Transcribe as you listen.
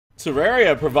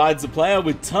Terraria provides the player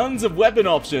with tons of weapon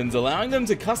options, allowing them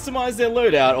to customize their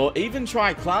loadout or even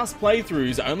try class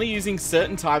playthroughs only using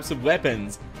certain types of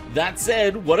weapons. That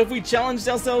said, what if we challenged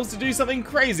ourselves to do something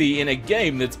crazy in a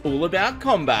game that's all about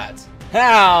combat?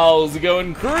 How's it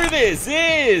going, crew? This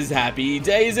is Happy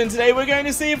Days, and today we're going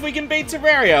to see if we can beat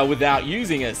Terraria without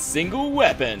using a single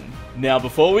weapon. Now,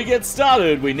 before we get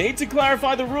started, we need to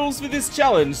clarify the rules for this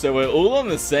challenge so we're all on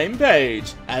the same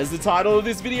page. As the title of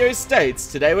this video states,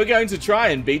 today we're going to try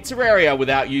and beat Terraria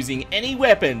without using any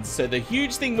weapons, so the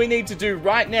huge thing we need to do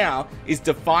right now is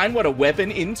define what a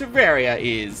weapon in Terraria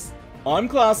is. I'm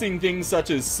classing things such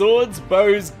as swords,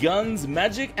 bows, guns,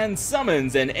 magic, and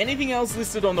summons, and anything else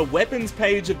listed on the weapons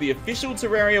page of the official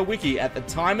Terraria wiki at the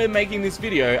time of making this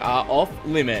video are off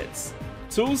limits.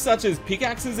 Tools such as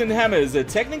pickaxes and hammers are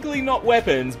technically not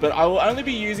weapons, but I will only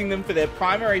be using them for their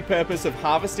primary purpose of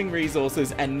harvesting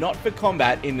resources and not for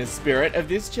combat in the spirit of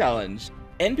this challenge.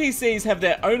 NPCs have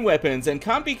their own weapons and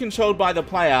can't be controlled by the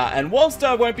player, and whilst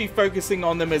I won't be focusing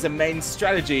on them as a main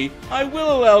strategy, I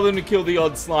will allow them to kill the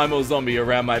odd slime or zombie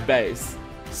around my base.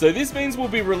 So this means we'll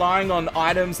be relying on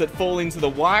items that fall into the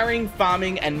wiring,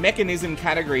 farming, and mechanism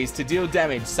categories to deal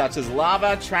damage, such as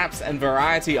lava, traps, and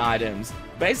variety items.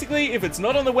 Basically, if it's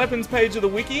not on the weapons page of the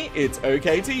wiki, it's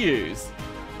okay to use.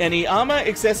 Any armor,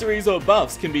 accessories, or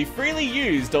buffs can be freely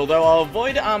used, although I'll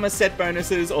avoid armor set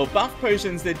bonuses or buff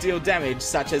potions that deal damage,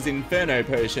 such as Inferno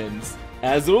potions.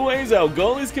 As always, our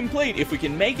goal is complete if we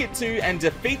can make it to and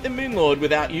defeat the Moonlord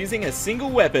without using a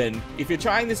single weapon. If you're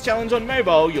trying this challenge on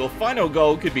mobile, your final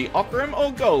goal could be Okram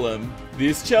or Golem.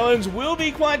 This challenge will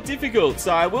be quite difficult,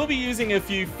 so I will be using a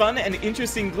few fun and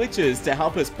interesting glitches to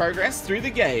help us progress through the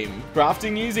game.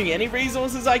 Crafting using any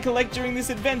resources I collect during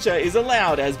this adventure is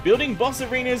allowed, as building boss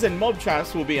arenas and mob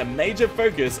traps will be a major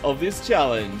focus of this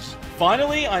challenge.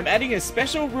 Finally, I'm adding a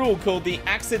special rule called the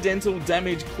Accidental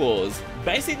Damage Clause.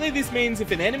 Basically, this means if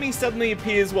an enemy suddenly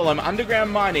appears while I'm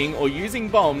underground mining or using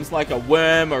bombs like a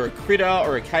worm or a critter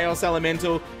or a chaos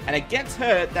elemental and it gets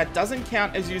hurt, that doesn't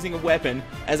count as using a weapon,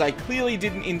 as I clearly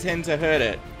didn't intend to hurt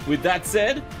it. With that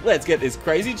said, let's get this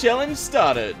crazy challenge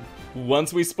started.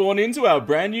 Once we spawn into our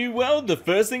brand new world, the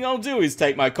first thing I'll do is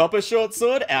take my copper short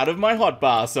sword out of my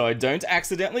hotbar so I don't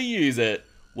accidentally use it.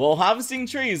 While harvesting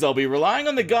trees, I'll be relying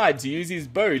on the guide to use his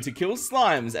bow to kill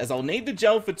slimes, as I'll need the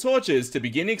gel for torches to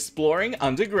begin exploring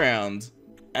underground.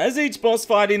 As each boss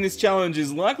fight in this challenge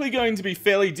is likely going to be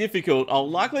fairly difficult, I'll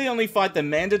likely only fight the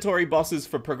mandatory bosses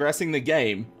for progressing the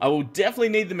game. I will definitely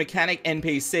need the mechanic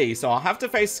NPC, so I'll have to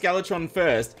face Skeletron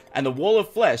first, and the Wall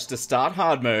of Flesh to start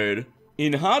hard mode.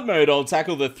 In hard mode, I'll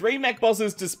tackle the 3 mech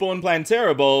bosses to spawn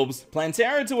Plantera bulbs,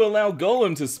 Plantera to allow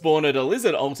Golem to spawn at a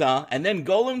lizard altar, and then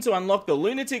Golem to unlock the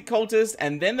lunatic cultist,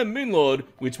 and then the Moonlord,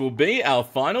 which will be our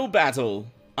final battle.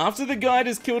 After the guide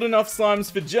has killed enough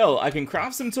slimes for gel, I can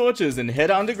craft some torches and head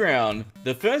underground.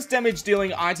 The first damage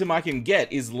dealing item I can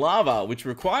get is lava, which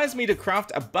requires me to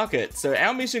craft a bucket, so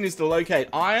our mission is to locate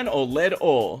iron or lead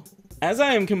ore. As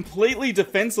I am completely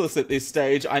defenseless at this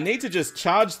stage, I need to just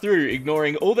charge through,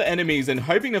 ignoring all the enemies and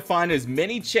hoping to find as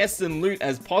many chests and loot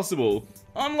as possible.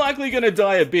 I'm likely going to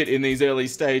die a bit in these early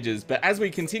stages, but as we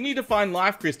continue to find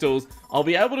life crystals, I'll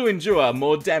be able to endure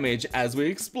more damage as we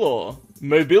explore.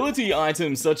 Mobility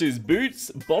items such as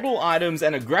boots, bottle items,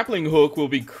 and a grappling hook will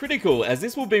be critical, as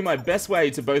this will be my best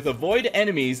way to both avoid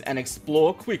enemies and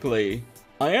explore quickly.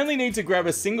 I only need to grab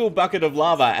a single bucket of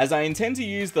lava, as I intend to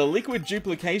use the liquid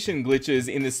duplication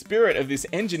glitches in the spirit of this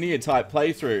engineer type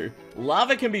playthrough.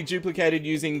 Lava can be duplicated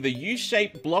using the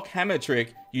U-shaped block hammer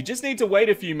trick. You just need to wait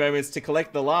a few moments to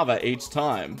collect the lava each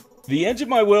time. The edge of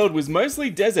my world was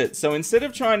mostly desert, so instead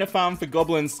of trying to farm for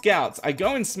goblin scouts, I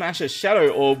go and smash a shadow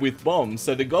orb with bombs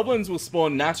so the goblins will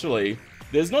spawn naturally.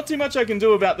 There's not too much I can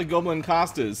do about the goblin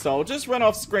casters, so I'll just run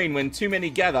off screen when too many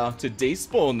gather to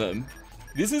despawn them.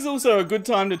 This is also a good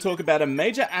time to talk about a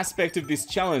major aspect of this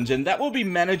challenge, and that will be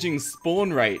managing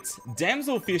spawn rates.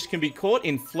 Damselfish can be caught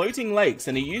in floating lakes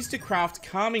and are used to craft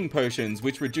calming potions,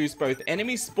 which reduce both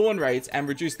enemy spawn rates and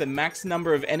reduce the max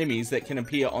number of enemies that can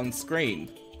appear on screen.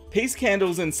 Peace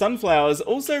candles and sunflowers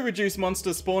also reduce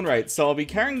monster spawn rates, so I'll be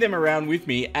carrying them around with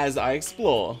me as I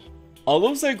explore. I'll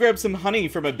also grab some honey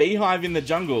from a beehive in the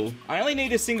jungle. I only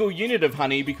need a single unit of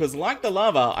honey because, like the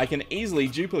lava, I can easily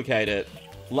duplicate it.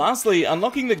 Lastly,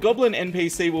 unlocking the Goblin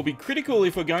NPC will be critical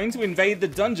if we're going to invade the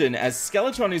dungeon, as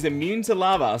Skeletron is immune to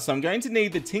lava, so I'm going to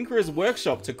need the Tinkerer's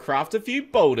Workshop to craft a few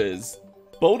boulders.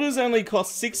 Boulders only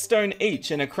cost 6 stone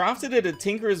each and are crafted at a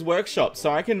tinkerer's workshop,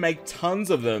 so I can make tons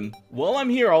of them. While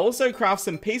I'm here, I'll also craft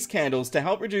some peace candles to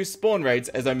help reduce spawn rates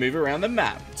as I move around the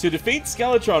map. To defeat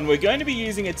Skeletron, we're going to be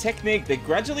using a technique that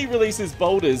gradually releases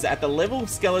boulders at the level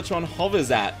Skeletron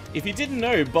hovers at. If you didn't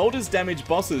know, boulders damage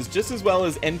bosses just as well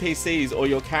as NPCs or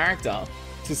your character.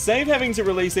 To save having to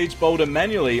release each boulder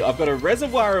manually, I've got a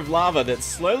reservoir of lava that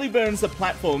slowly burns the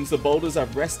platforms the boulders are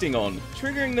resting on,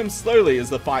 triggering them slowly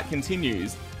as the fight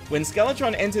continues. When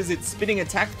Skeletron enters its spinning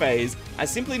attack phase, I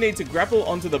simply need to grapple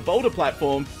onto the boulder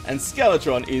platform and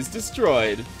Skeletron is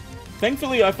destroyed.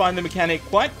 Thankfully, I find the mechanic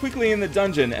quite quickly in the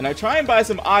dungeon and I try and buy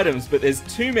some items, but there's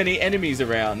too many enemies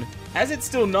around. As it's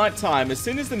still nighttime, as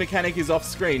soon as the mechanic is off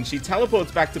screen, she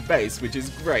teleports back to base, which is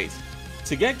great.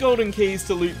 To get golden keys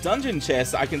to loot dungeon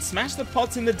chests, I can smash the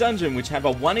pots in the dungeon which have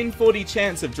a 1 in 40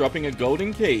 chance of dropping a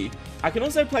golden key. I can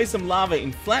also place some lava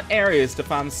in flat areas to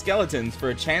farm skeletons for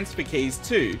a chance for keys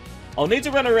too. I'll need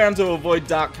to run around to avoid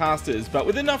dark casters, but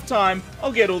with enough time,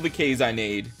 I'll get all the keys I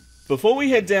need. Before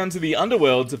we head down to the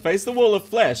underworld to face the Wall of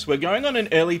Flesh, we're going on an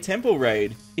early temple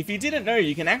raid. If you didn't know,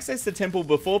 you can access the temple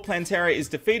before Plantera is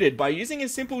defeated by using a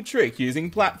simple trick using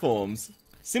platforms.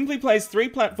 Simply place 3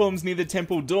 platforms near the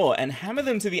temple door and hammer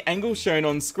them to the angle shown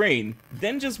on screen.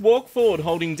 Then just walk forward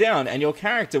holding down and your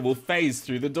character will phase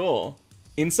through the door.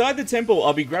 Inside the temple,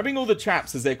 I'll be grabbing all the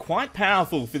traps as they're quite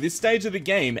powerful for this stage of the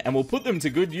game and will put them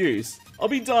to good use. I'll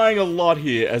be dying a lot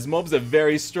here as mobs are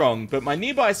very strong, but my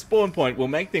nearby spawn point will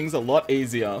make things a lot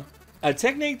easier. A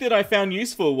technique that I found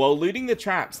useful while looting the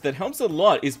traps that helps a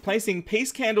lot is placing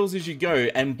peace candles as you go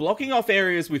and blocking off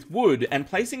areas with wood and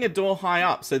placing a door high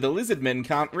up so the lizardmen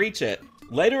can't reach it.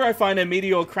 Later I find a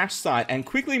meteor crash site and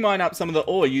quickly mine up some of the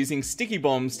ore using sticky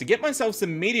bombs to get myself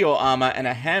some meteor armor and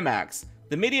a ham axe.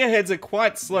 The meteor heads are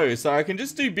quite slow, so I can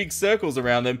just do big circles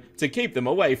around them to keep them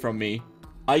away from me.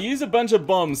 I use a bunch of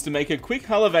bombs to make a quick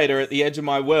elevator at the edge of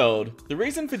my world. The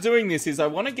reason for doing this is I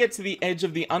want to get to the edge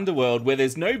of the underworld where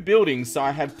there's no buildings, so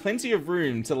I have plenty of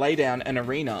room to lay down an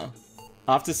arena.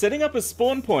 After setting up a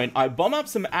spawn point, I bomb up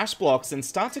some ash blocks and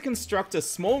start to construct a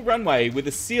small runway with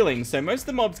a ceiling so most of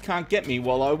the mobs can't get me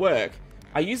while I work.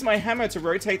 I use my hammer to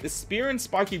rotate the spear and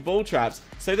spiky ball traps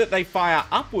so that they fire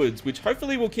upwards, which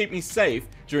hopefully will keep me safe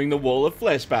during the Wall of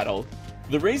Flesh battle.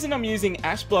 The reason I'm using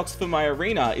ash blocks for my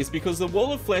arena is because the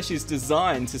Wall of Flesh is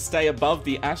designed to stay above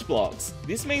the ash blocks.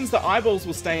 This means the eyeballs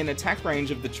will stay in attack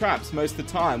range of the traps most of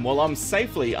the time while I'm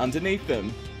safely underneath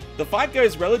them. The fight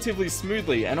goes relatively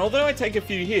smoothly, and although I take a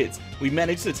few hits, we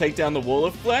manage to take down the Wall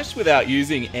of Flesh without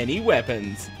using any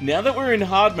weapons. Now that we're in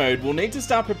hard mode, we'll need to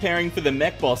start preparing for the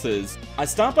mech bosses. I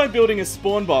start by building a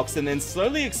spawn box and then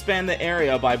slowly expand the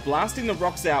area by blasting the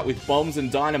rocks out with bombs and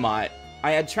dynamite.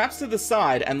 I add traps to the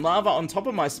side and lava on top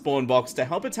of my spawn box to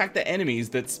help attack the enemies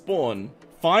that spawn.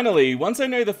 Finally, once I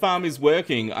know the farm is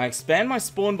working, I expand my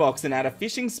spawn box and add a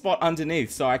fishing spot underneath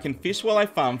so I can fish while I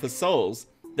farm for souls.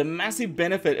 The massive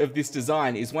benefit of this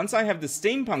design is once I have the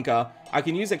steampunker, I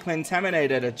can use a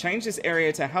Clentaminator to change this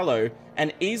area to Hello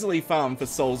and easily farm for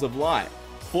souls of light.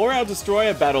 For our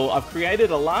destroyer battle, I've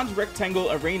created a large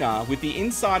rectangle arena with the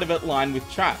inside of it lined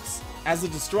with traps. As the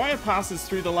destroyer passes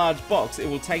through the large box, it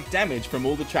will take damage from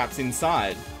all the traps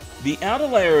inside. The outer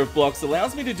layer of blocks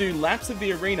allows me to do laps of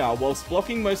the arena whilst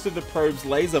blocking most of the probe's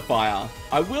laser fire.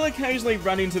 I will occasionally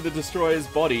run into the destroyer's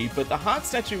body, but the heart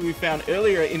statue we found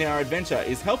earlier in our adventure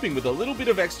is helping with a little bit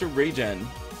of extra regen.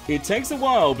 It takes a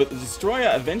while, but the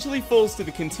destroyer eventually falls to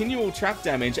the continual trap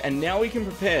damage, and now we can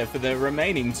prepare for the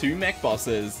remaining 2 mech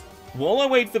bosses. While I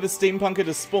wait for the steampunker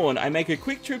to spawn, I make a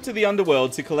quick trip to the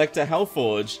underworld to collect a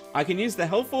Hellforge. I can use the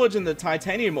Hellforge and the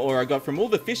titanium ore I got from all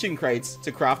the fishing crates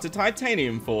to craft a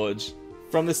titanium forge.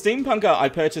 From the steampunker, I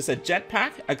purchase a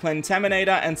jetpack, a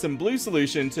Clentaminator, and some blue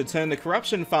solution to turn the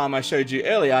corruption farm I showed you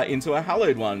earlier into a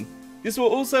hallowed one. This will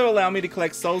also allow me to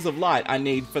collect souls of light I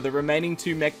need for the remaining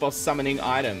 2 mech boss summoning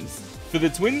items. For the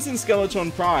twins and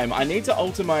Skeletron Prime, I need to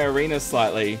alter my arena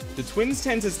slightly. The twins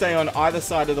tend to stay on either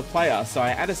side of the player, so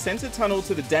I add a center tunnel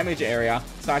to the damage area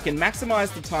so I can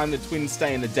maximize the time the twins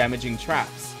stay in the damaging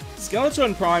traps.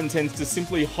 Skeletron Prime tends to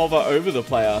simply hover over the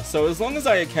player, so as long as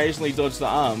I occasionally dodge the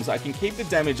arms, I can keep the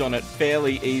damage on it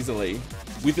fairly easily.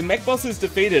 With the mech bosses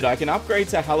defeated, I can upgrade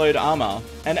to hallowed armor,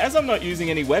 and as I'm not using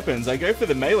any weapons, I go for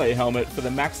the melee helmet for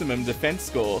the maximum defense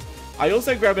score. I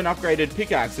also grab an upgraded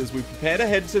pickaxe as we prepare to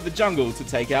head to the jungle to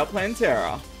take out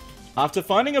Plantera. After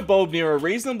finding a bulb near a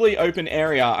reasonably open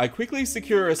area, I quickly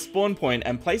secure a spawn point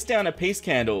and place down a peace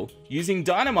candle. Using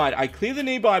dynamite, I clear the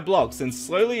nearby blocks and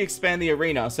slowly expand the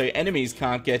arena so enemies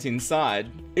can't get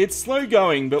inside. It's slow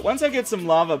going, but once I get some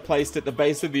lava placed at the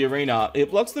base of the arena,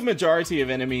 it blocks the majority of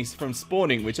enemies from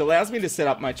spawning, which allows me to set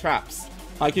up my traps.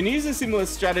 I can use a similar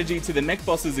strategy to the mech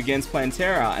bosses against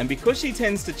Plantera, and because she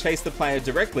tends to chase the player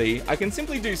directly, I can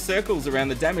simply do circles around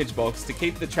the damage box to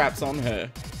keep the traps on her.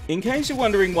 In case you're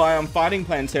wondering why I'm fighting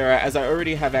Plantera as I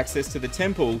already have access to the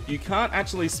temple, you can't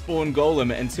actually spawn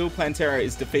Golem until Plantera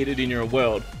is defeated in your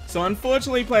world, so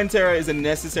unfortunately Plantera is a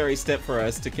necessary step for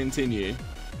us to continue.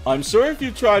 I'm sure if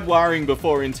you've tried wiring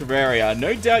before in Terraria,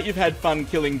 no doubt you've had fun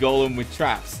killing Golem with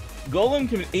traps. Golem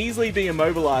can easily be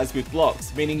immobilized with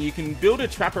blocks, meaning you can build a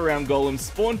trap around Golem's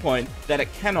spawn point that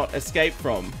it cannot escape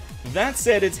from. That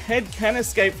said, its head can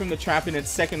escape from the trap in its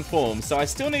second form, so I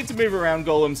still need to move around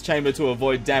Golem's chamber to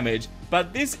avoid damage,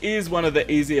 but this is one of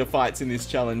the easier fights in this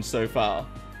challenge so far.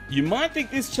 You might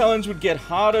think this challenge would get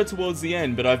harder towards the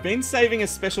end, but I've been saving a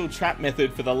special trap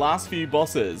method for the last few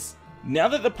bosses. Now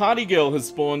that the party girl has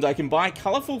spawned, I can buy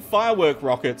colourful firework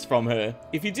rockets from her.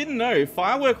 If you didn't know,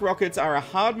 firework rockets are a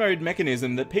hard mode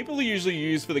mechanism that people usually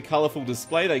use for the colourful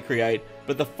display they create,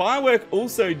 but the firework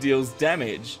also deals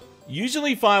damage.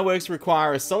 Usually fireworks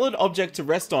require a solid object to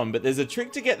rest on, but there's a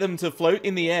trick to get them to float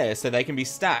in the air so they can be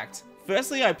stacked.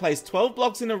 Firstly, I place 12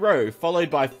 blocks in a row, followed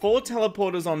by 4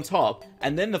 teleporters on top,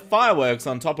 and then the fireworks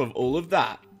on top of all of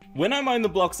that. When I mine the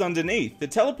blocks underneath, the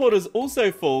teleporters also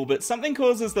fall, but something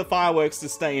causes the fireworks to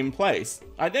stay in place.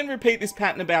 I then repeat this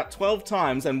pattern about 12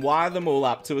 times and wire them all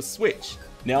up to a switch.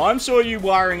 Now I'm sure you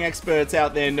wiring experts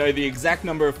out there know the exact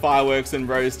number of fireworks and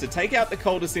rows to take out the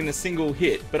cultists in a single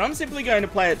hit, but I'm simply going to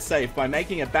play it safe by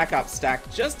making a backup stack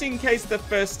just in case the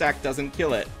first stack doesn't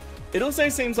kill it. It also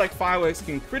seems like fireworks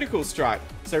can critical strike,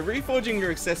 so reforging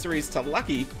your accessories to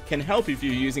lucky can help if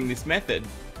you're using this method.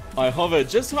 I hover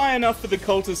just high enough for the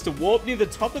cultists to warp near the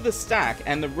top of the stack,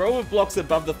 and the row of blocks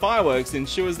above the fireworks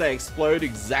ensures they explode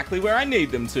exactly where I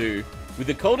need them to. With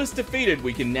the cultists defeated,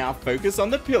 we can now focus on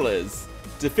the pillars.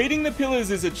 Defeating the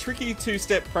pillars is a tricky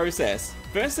two-step process.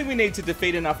 Firstly, we need to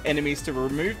defeat enough enemies to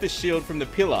remove the shield from the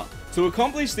pillar. To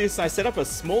accomplish this, I set up a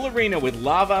small arena with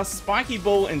lava, spiky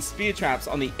ball, and spear traps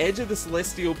on the edge of the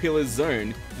celestial pillar's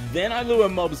zone. Then I lure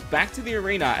mobs back to the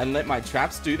arena and let my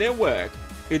traps do their work.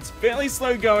 It's fairly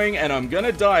slow going and I'm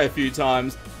gonna die a few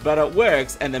times, but it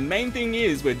works, and the main thing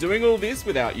is we're doing all this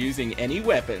without using any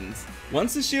weapons.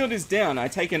 Once the shield is down, I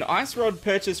take an ice rod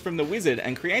purchased from the wizard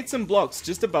and create some blocks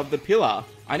just above the pillar.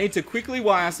 I need to quickly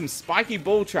wire some spiky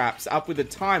ball traps up with a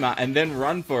timer and then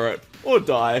run for it, or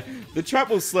die. The trap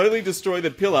will slowly destroy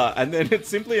the pillar, and then it's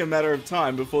simply a matter of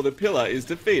time before the pillar is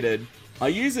defeated. I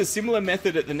use a similar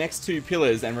method at the next 2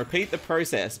 pillars and repeat the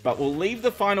process, but we'll leave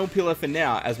the final pillar for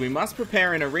now as we must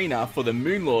prepare an arena for the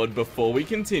Moonlord before we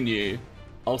continue.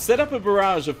 I'll set up a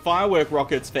barrage of firework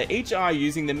rockets for each eye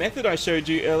using the method I showed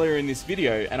you earlier in this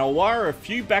video, and I'll wire a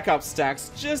few backup stacks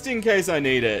just in case I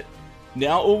need it.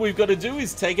 Now all we've got to do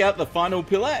is take out the final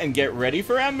pillar and get ready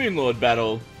for our Moonlord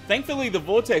battle. Thankfully the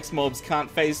vortex mobs can't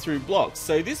phase through blocks,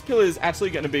 so this pillar is actually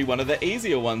going to be one of the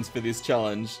easier ones for this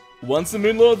challenge. Once the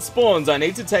Moonlord spawns, I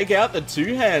need to take out the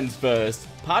 2 hands first.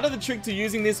 Part of the trick to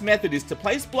using this method is to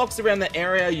place blocks around the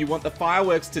area you want the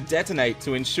fireworks to detonate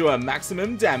to ensure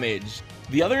maximum damage.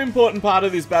 The other important part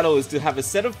of this battle is to have a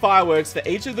set of fireworks for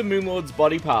each of the Moonlord's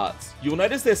body parts. You'll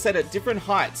notice they're set at different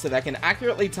heights so they can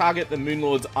accurately target the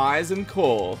Moonlord's eyes and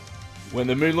core. When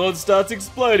the Moonlord starts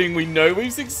exploding, we know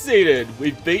we've succeeded.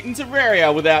 We've beaten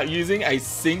Terraria without using a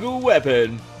single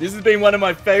weapon. This has been one of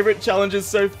my favourite challenges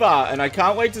so far, and I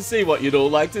can't wait to see what you'd all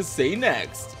like to see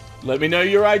next. Let me know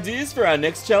your ideas for our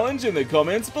next challenge in the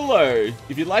comments below.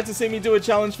 If you'd like to see me do a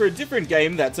challenge for a different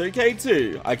game, that's okay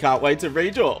too. I can't wait to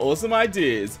read your awesome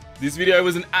ideas. This video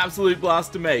was an absolute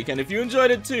blast to make, and if you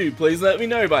enjoyed it too, please let me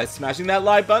know by smashing that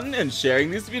like button and sharing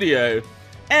this video.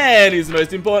 And here's the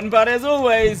most important part as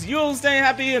always, you'll stay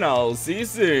happy and I'll see you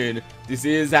soon. This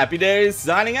is HappyDays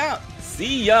signing out.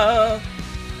 See ya!